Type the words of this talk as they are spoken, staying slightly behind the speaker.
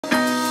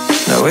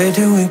Where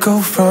do we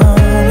go from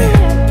here?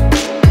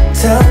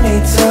 Tell me,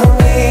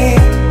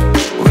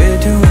 where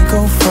do we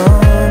go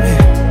from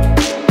here?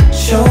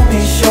 Show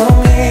me,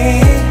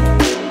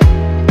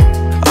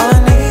 all I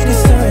need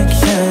is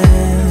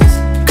directions,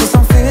 'cause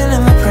I'm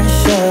feeling the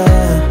pressure.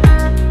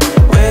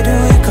 Where do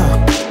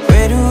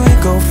we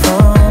go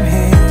from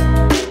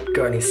here?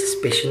 Got any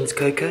suspicions,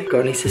 Coco?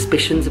 Got any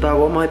suspicions about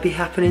what might be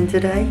happening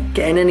today?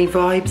 Getting any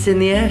vibes in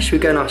the air? Should we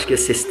go and ask your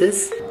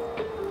sisters?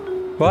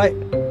 Right?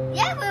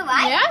 Yeah, we're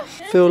right. Yeah?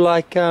 Feel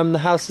like the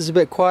house is a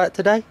bit quiet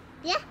today?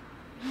 Yeah.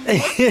 What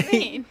do you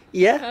mean?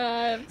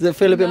 Yeah? Does it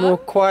feel a bit more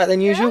quiet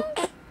than usual?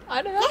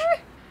 I don't know.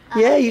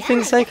 Yeah, you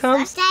think so,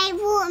 Cams? Try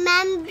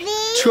watermelon,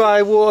 please.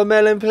 Try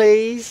watermelon,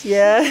 please.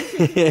 Yeah.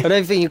 I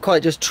don't think you're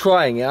quite just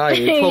trying it, are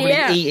you? You're probably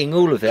eating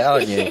all of it,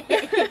 aren't you?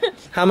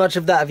 How much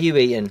of that have you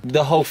eaten?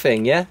 The whole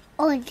thing, yeah?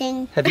 All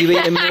thing. Have you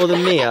eaten more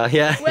than Mia?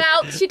 Yeah.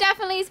 Well, she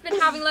definitely has been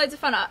having loads of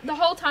fun. The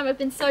whole time I've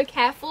been so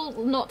careful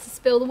not to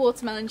spill the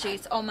watermelon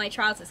juice on my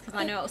trousers because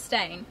I know it'll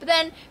stain. But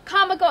then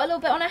Karma got a little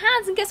bit on her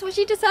hands and guess what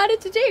she decided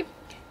to do?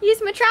 Use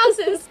my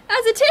trousers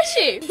as a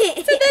tissue.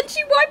 So then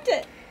she wiped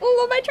it all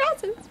on my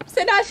trousers.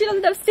 So now she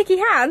doesn't have sticky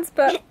hands,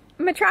 but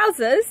my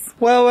trousers.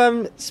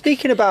 Well,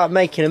 speaking about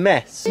making a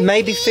mess,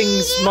 maybe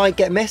things might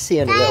get messy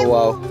in a little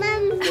while.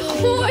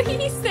 What are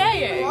you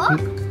saying?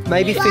 What?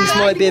 Maybe things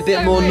might be a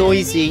bit more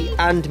noisy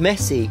and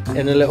messy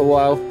in a little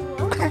while.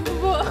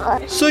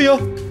 See ya!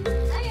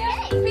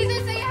 Please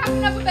don't say you have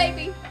another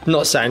baby.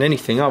 Not saying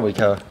anything, are we,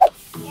 Cara?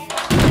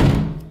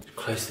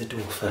 Close the door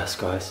first,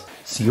 guys.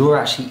 So you're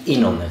actually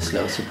in on this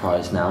little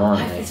surprise now,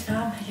 aren't you? It's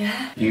fun,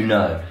 yeah. You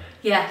know.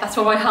 Yeah, that's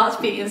why my heart's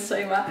beating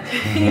so much.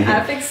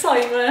 Out of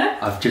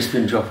excitement. I've just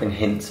been dropping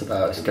hints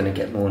about it's going to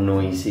get more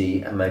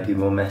noisy and maybe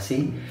more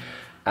messy.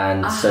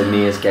 And so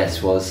Mia's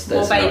guess was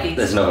there's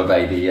another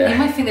baby, You yeah.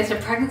 might think there's a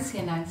pregnancy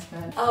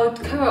announcement. Oh,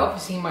 Cara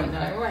obviously won't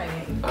know, right?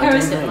 I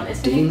Cara's don't know.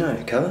 isn't Do he? you know,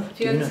 Cara?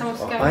 Do you understand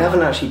what's going I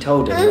haven't actually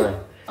told him, no.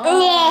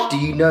 Oh. Do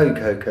you know,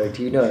 Coco?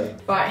 Do you know?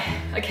 Right,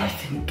 okay. I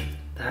think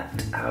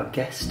that our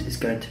guest is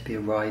going to be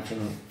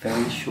arriving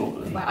very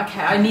shortly. Right,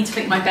 okay, I need to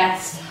pick my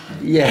best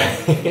Yeah.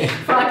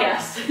 for our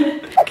guest.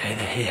 Okay,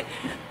 they're here.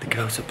 The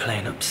girls are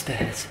playing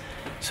upstairs.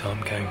 So I'm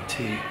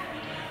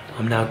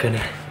now going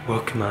to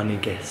welcome our new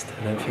guest.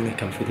 I don't think they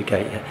come through the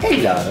gate yet.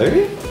 Hello.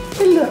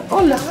 Hello.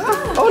 Hola.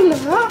 Hola.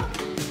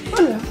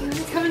 Hola.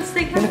 Come and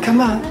stay. Wanna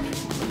come up?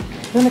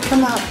 Wanna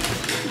come up?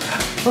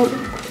 Oh,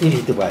 you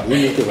need the way. You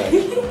need the way.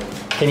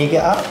 Can you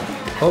get up?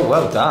 Oh,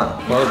 well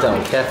done. Well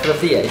done. Careful of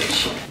the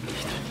edge.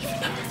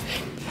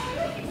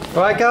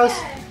 All right, girls.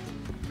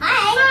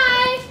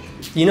 Hi.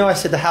 You know I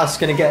said the house is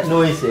going to get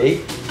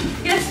noisy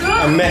Guess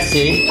what? and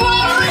messy.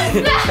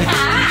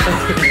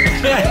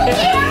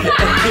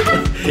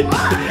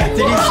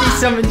 Did you see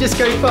something just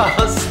go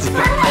past?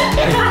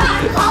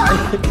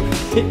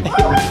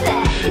 What was it?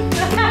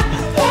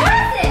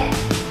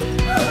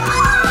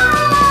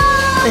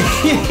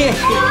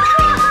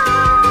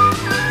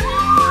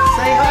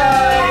 Say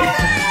hi!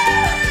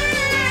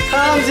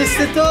 Comes, it's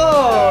the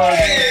dog!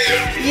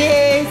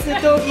 Yay, it's the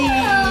doggy!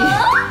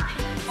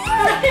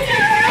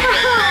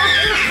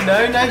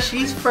 No,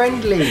 she's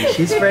friendly.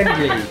 She's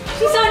friendly.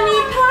 She's our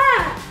new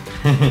pet.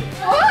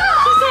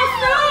 She's our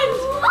friend.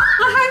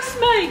 Our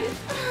housemate.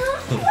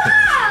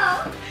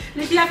 Wow.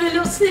 If you having a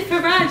little sniff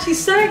around,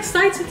 she's so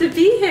excited to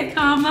be here,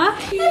 Karma.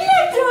 Hello,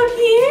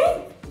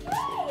 doggy.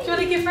 Do you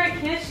want to give her a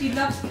kiss? She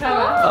loves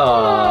Cara.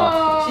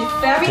 Aww. She's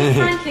very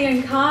friendly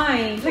and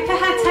kind. Look at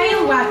her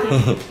tail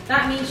wagging.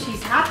 That means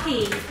she's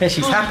happy. Yeah,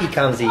 she's happy,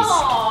 Cumsies.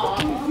 Aww.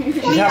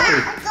 She's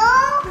happy.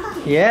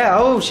 Yeah,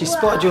 oh, she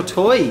spotted your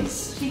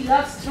toys. She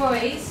loves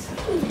toys.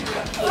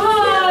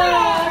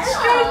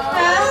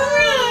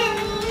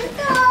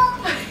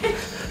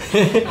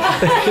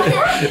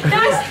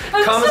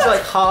 Karma's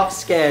like half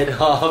scared,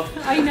 half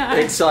I know.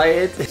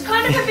 excited. It's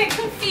kind of a bit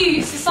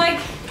confused. It's like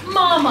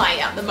Marmite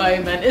at the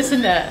moment,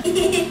 isn't it?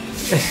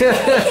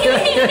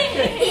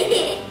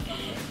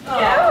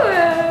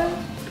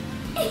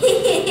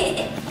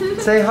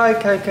 Say hi,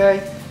 Coco.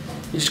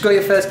 You just got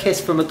your first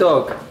kiss from a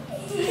dog.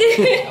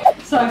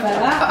 Sorry about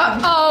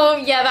that. Oh,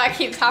 yeah, that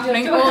keeps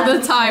happening all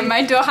the time.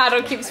 My door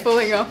handle keeps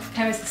falling off.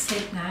 Cara's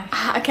asleep now.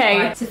 Okay.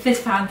 Right, so Fizz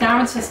found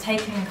Darren's just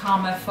taking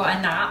Karma for a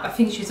nap. I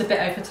think she was a bit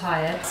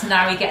overtired. So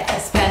now we get to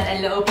spend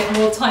a little bit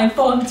more time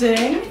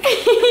bonding.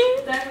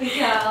 Don't we,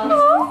 girls?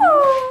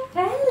 Oh.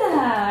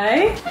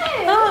 Hello.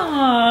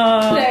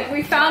 Oh. Look,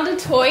 we found a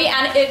toy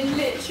and it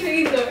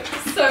literally looks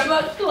so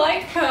much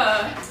like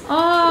her.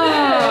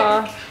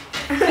 Oh.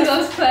 Because I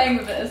was playing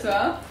with it as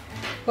well.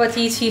 What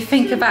do you two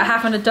think about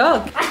having a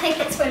dog? I think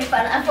it's really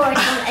fun. I've always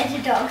wanted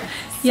a dog.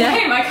 Yeah.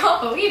 Same, I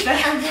can't believe it.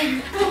 I'm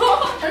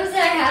so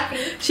happy.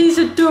 She's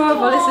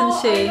adorable,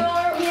 isn't she?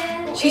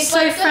 Yeah. She's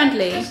so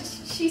friendly.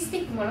 She's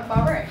sleeping in one of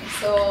our rooms,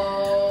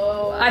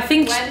 so I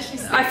think where does she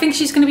sleep? I think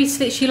she's going to be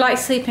sleep. She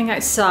likes sleeping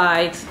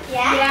outside,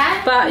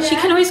 Yeah? but she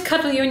can always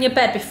cuddle you in your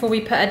bed before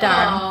we put her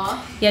down. Aww.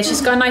 Yeah,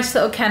 she's got a nice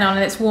little kennel and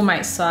it's warm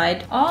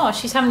outside. Oh,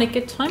 she's having a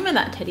good time with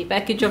that teddy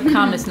bear. Good job,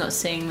 Karma's not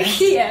seeing this.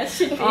 Yeah,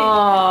 she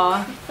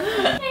Oh,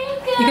 Thank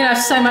You're gonna have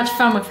so much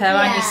fun with her,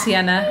 aren't you,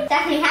 Sienna?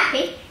 Definitely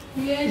happy.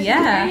 Yeah, she's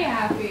Yeah. very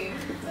happy.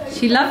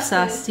 She loves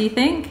us, do you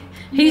think?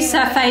 Who's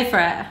her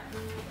favourite?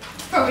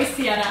 Probably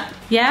Sienna.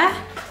 Yeah?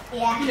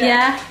 Yeah.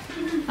 Yeah?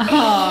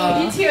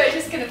 Oh. You two are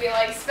just gonna be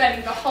like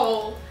spending the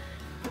whole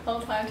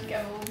time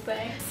together all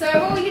day. So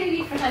what are we gonna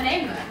do for her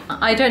name then?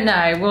 I don't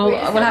know.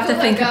 We'll have to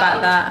think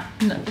about that.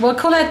 No, we'll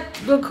call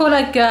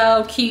her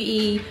girl,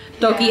 cutie,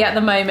 doggy at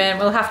the moment.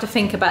 We'll have to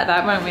think about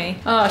that, won't we?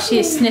 Oh, she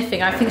is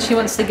sniffing. I think she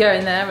wants to go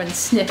in there and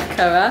sniff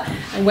Koa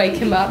and wake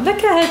him up.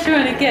 Look at her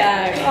trying to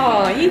get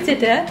out. Oh, you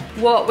did it.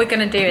 What we're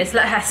gonna do is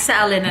let her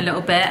settle in a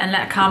little bit and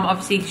let Calm,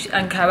 obviously,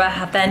 and Koa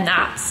have their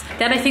naps.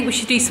 Then I think we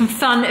should do some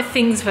fun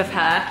things with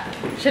her,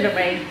 shouldn't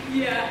we?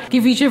 Yeah.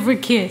 Give each other a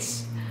kiss.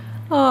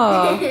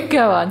 Oh,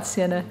 go on,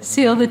 Sienna.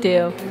 Seal the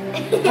deal.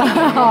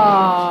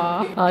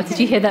 Oh, did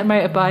you hear that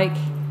motorbike?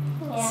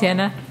 Yeah.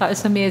 Sienna, that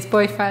was Amir's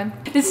boyfriend.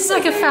 This is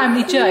like a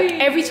family joke.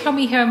 Every time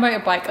we hear a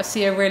motorbike or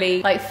see a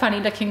really like funny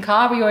looking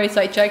car, we always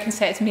like joke and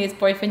say it's Amir's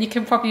boyfriend. You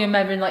can probably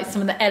remember in like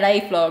some of the LA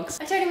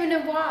vlogs. I don't even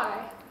know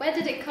why. Where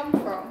did it come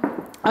from?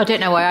 I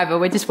don't know why either.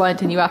 We're just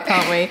winding you up,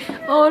 aren't we?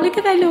 Oh, look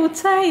at that little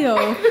tail.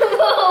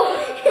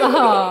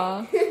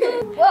 Oh.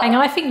 Hang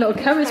on, I think little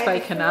Koa's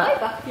waking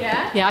up.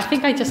 Yeah? Yeah, I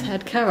think I just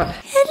heard Koa.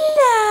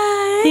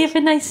 Hello. Do you have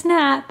a nice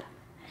nap?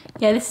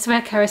 Yeah, this is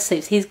where Koa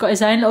sleeps. He's got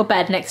his own little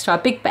bed next to our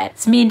big bed.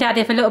 So me and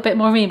Daddy have a little bit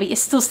more room, but you're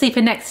still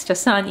sleeping next to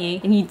us, aren't you?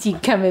 And you do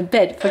come in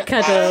bed for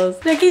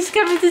cuddles. Look, he's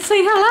coming to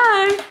say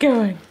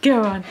hello.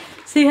 Go on.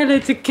 Say hello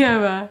to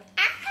Koa.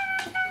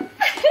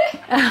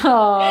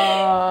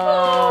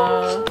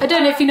 Oh. I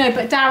don't know if you know,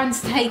 but Darren's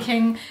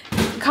taking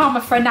Karma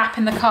for a nap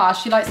in the car.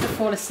 She likes to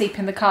fall asleep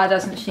in the car,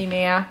 doesn't she,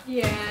 Mia?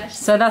 Yeah.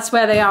 So that's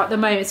where they are at the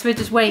moment. So we're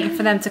just waiting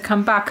for them to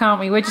come back, aren't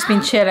we? We've just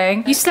been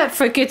chilling. You slept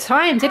for a good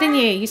time, didn't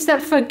you? You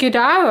slept for a good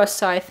hour or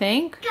so, I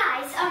think.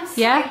 Guys, I'm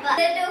sorry, Yeah? but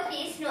the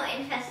doggy is not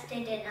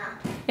interested in her.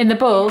 In the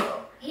ball.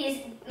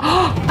 He's...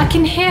 I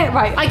can hear,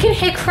 right, I can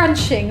hear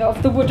crunching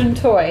of the wooden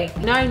toy.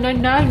 No.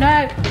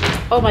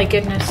 Oh my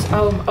goodness.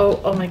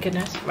 Oh my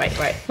goodness. Right.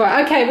 Right,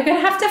 okay, we're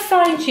gonna have to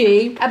find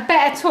you a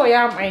better toy,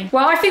 aren't we?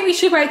 Well, I think we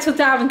should wait till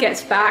Darren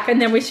gets back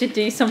and then we should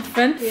do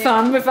something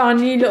fun with our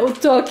new little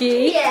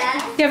doggy. Yeah.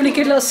 You're having a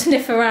good little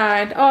sniff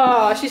around.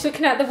 Oh, she's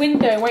looking out the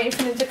window waiting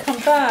for him to come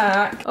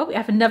back. Oh, we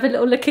have another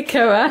little look at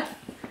Koa.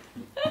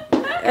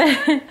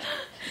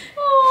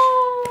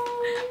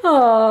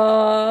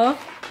 Oh.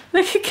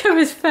 Look at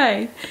Koa's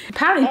face.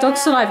 Apparently dog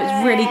saliva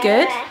is really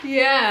good.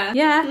 Yeah.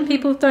 Yeah,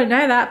 people don't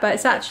know that, but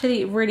it's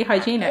actually really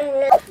hygienic.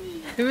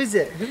 Who is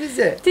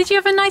it? Did you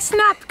have a nice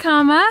nap,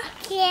 Karma?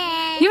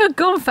 Yeah. You were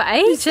gone for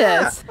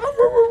ages.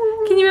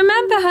 Can you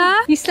remember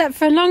her? You slept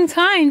for a long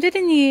time,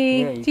 didn't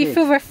you? Yeah, you Do you did.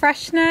 feel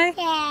refreshed now?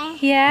 Yeah.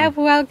 Yeah,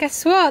 well,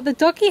 guess what? The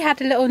doggy had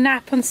a little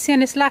nap on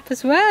Sienna's lap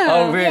as well.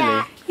 Oh,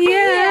 really?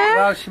 Yeah.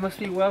 Wow, she must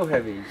be well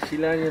heavy. She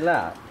lay on your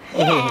lap.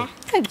 Yeah.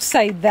 Don't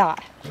say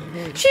that.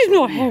 She's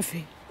not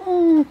heavy.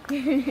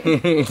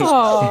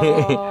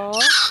 Aww.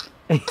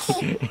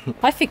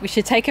 I think we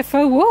should take her for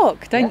a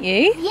walk, don't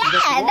you? Yeah,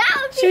 that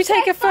would be Should we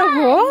take her for a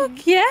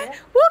walk? Yeah?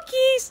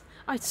 Walkies!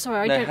 I'm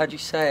sorry, I No, don't... how do you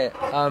say it?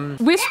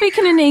 We're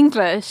speaking in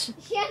English.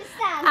 She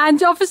understands.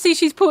 And obviously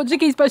she's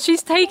Portuguese, but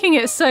she's taking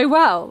it so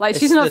well. Like,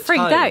 she's not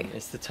freaked out.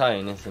 It's the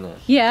tone, isn't it?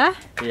 Yeah?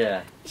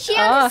 Yeah. She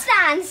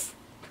understands.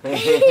 I'm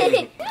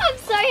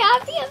so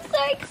happy, I'm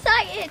so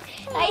excited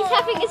that he's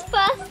having his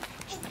first...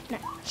 No,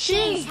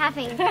 she's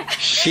having...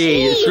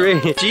 It's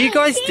really... Do you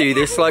guys do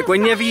this? Like,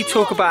 whenever you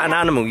talk about an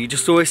animal, you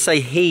just always say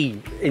he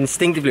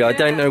instinctively. I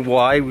don't know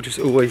why, we just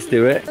always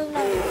do it.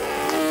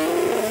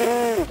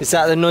 Is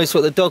that the noise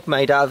what the dog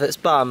made out of its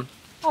bum?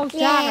 Oh,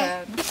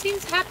 Yeah. Darren. She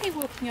seems happy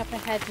walking up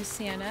ahead with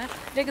Sienna.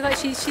 Looks like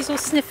she's all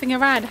sniffing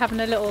around, having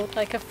a little,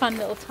 like a fun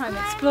little time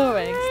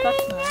exploring. So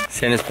that's nice.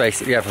 Sienna's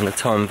basically having the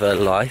time of her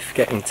life,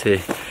 getting to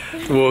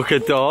walk a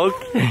dog.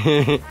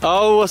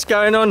 Oh, what's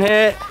going on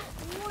here?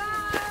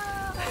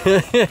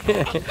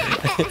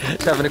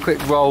 She's having a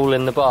quick roll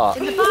in the bar.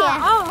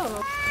 Oh.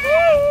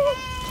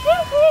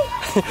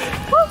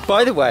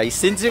 By the way,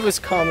 since it was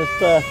Karma's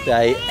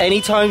birthday,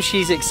 anytime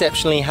she's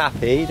exceptionally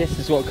happy, this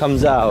is what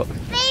comes out.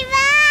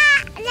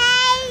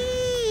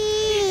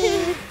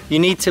 You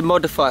need to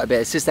modify it a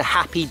bit. It's just a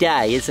happy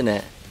day, isn't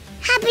it?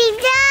 Happy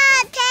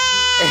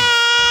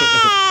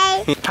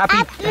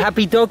birthday!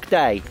 Happy Dog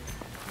Day.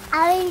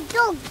 Happy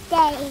dog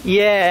day!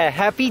 Yeah,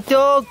 Happy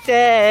Dog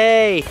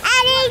Day.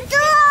 Happy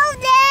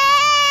dog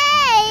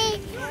day!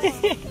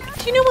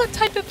 Do you know what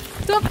type of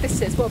dog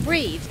this is? What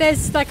breed?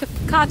 There's like a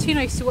cartoon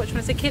I used to watch when I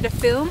was a kid, a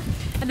film,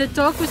 and the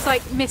dog was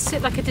like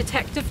like a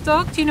detective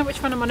dog. Do you know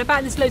which one I'm on about?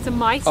 And there's loads of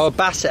mice. Oh, a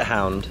Basset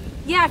Hound.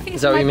 Yeah, I think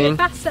it's that what like you mean? a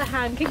Basset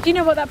Hound. Do you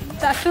know what that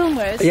film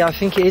was? Yeah, I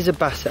think it is a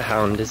Basset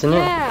Hound, isn't it?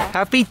 Yeah.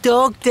 Happy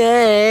Dog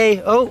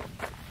Day. Oh,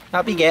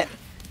 happy get.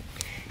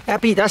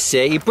 Happy, that's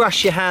it. You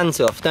brush your hands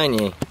off, don't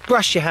you?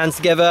 Brush your hands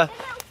together.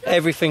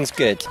 Everything's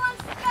good.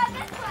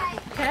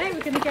 Okay,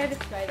 we're going to go this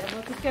way then.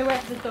 We'll just go where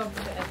the dogs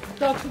are. The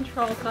dog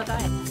controls our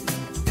day.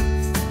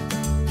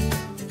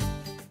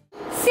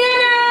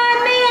 Sienna,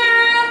 Mia,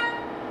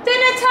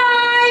 dinner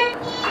time!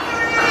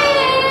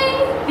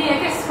 Mia,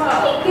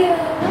 well.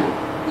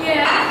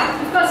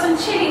 Yeah, we've got some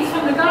chilies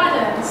from the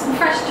garden, some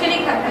fresh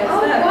chili peppers.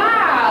 Oh, look.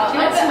 wow. Do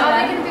you want some of Are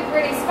them? they going to be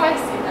really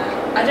spicy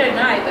though? I don't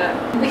know,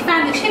 but we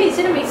found the chilies,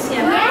 didn't we,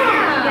 Sienna?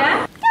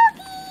 Yeah.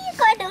 Doggy,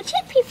 got a little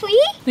chippy for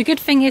you. The good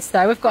thing is,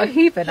 though, we've got a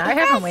Hoover now,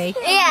 haven't we?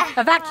 Yeah.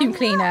 A vacuum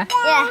cleaner.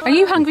 Yeah. Are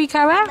you hungry,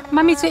 Koa?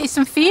 Mummy's got you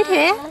some food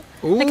here.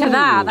 Look at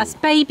that. That's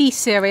baby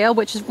cereal,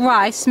 which is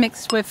rice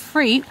mixed with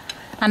fruit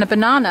and a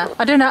banana.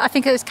 I don't know, I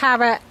think it was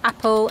carrot,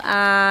 apple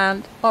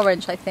and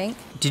orange, I think.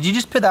 Did you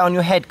just put that on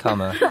your head,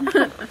 Karma?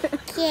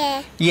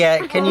 Yeah.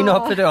 Yeah, can you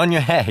not put it on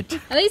your head?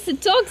 At least the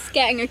dog's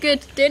getting a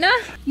good dinner.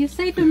 You're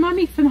saving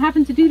Mummy from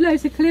having to do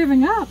loads of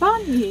clearing up,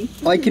 aren't you?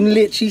 I can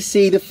literally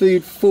see the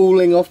food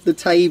falling off the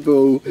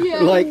table,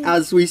 like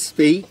as we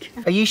speak.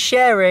 Are you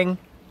sharing?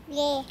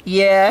 Yeah.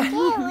 Yeah.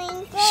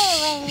 Going.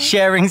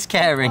 Sharing's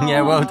caring,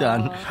 yeah, well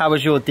done. How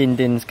was your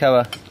din-dins,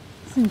 Koa?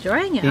 He's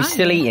enjoying it, He's aren't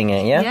still you? eating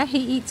it, yeah? Yeah, he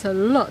eats a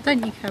lot,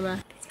 don't you,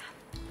 Koa?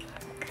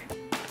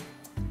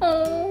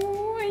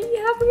 Oh, are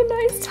you having a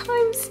nice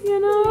time,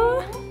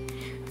 Sienna?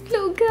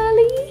 Little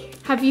girly.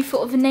 Have you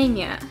thought of a name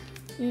yet?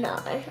 No,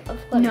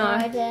 I've got no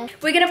idea.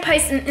 We're going to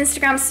post an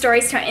Instagram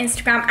stories to our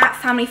Instagram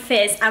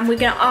 @FamilyFizz, and we're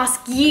going to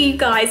ask you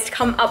guys to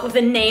come up with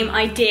a name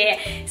idea.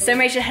 So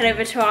make sure to head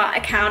over to our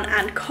account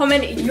and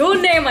comment your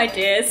name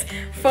ideas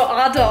for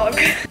our dog.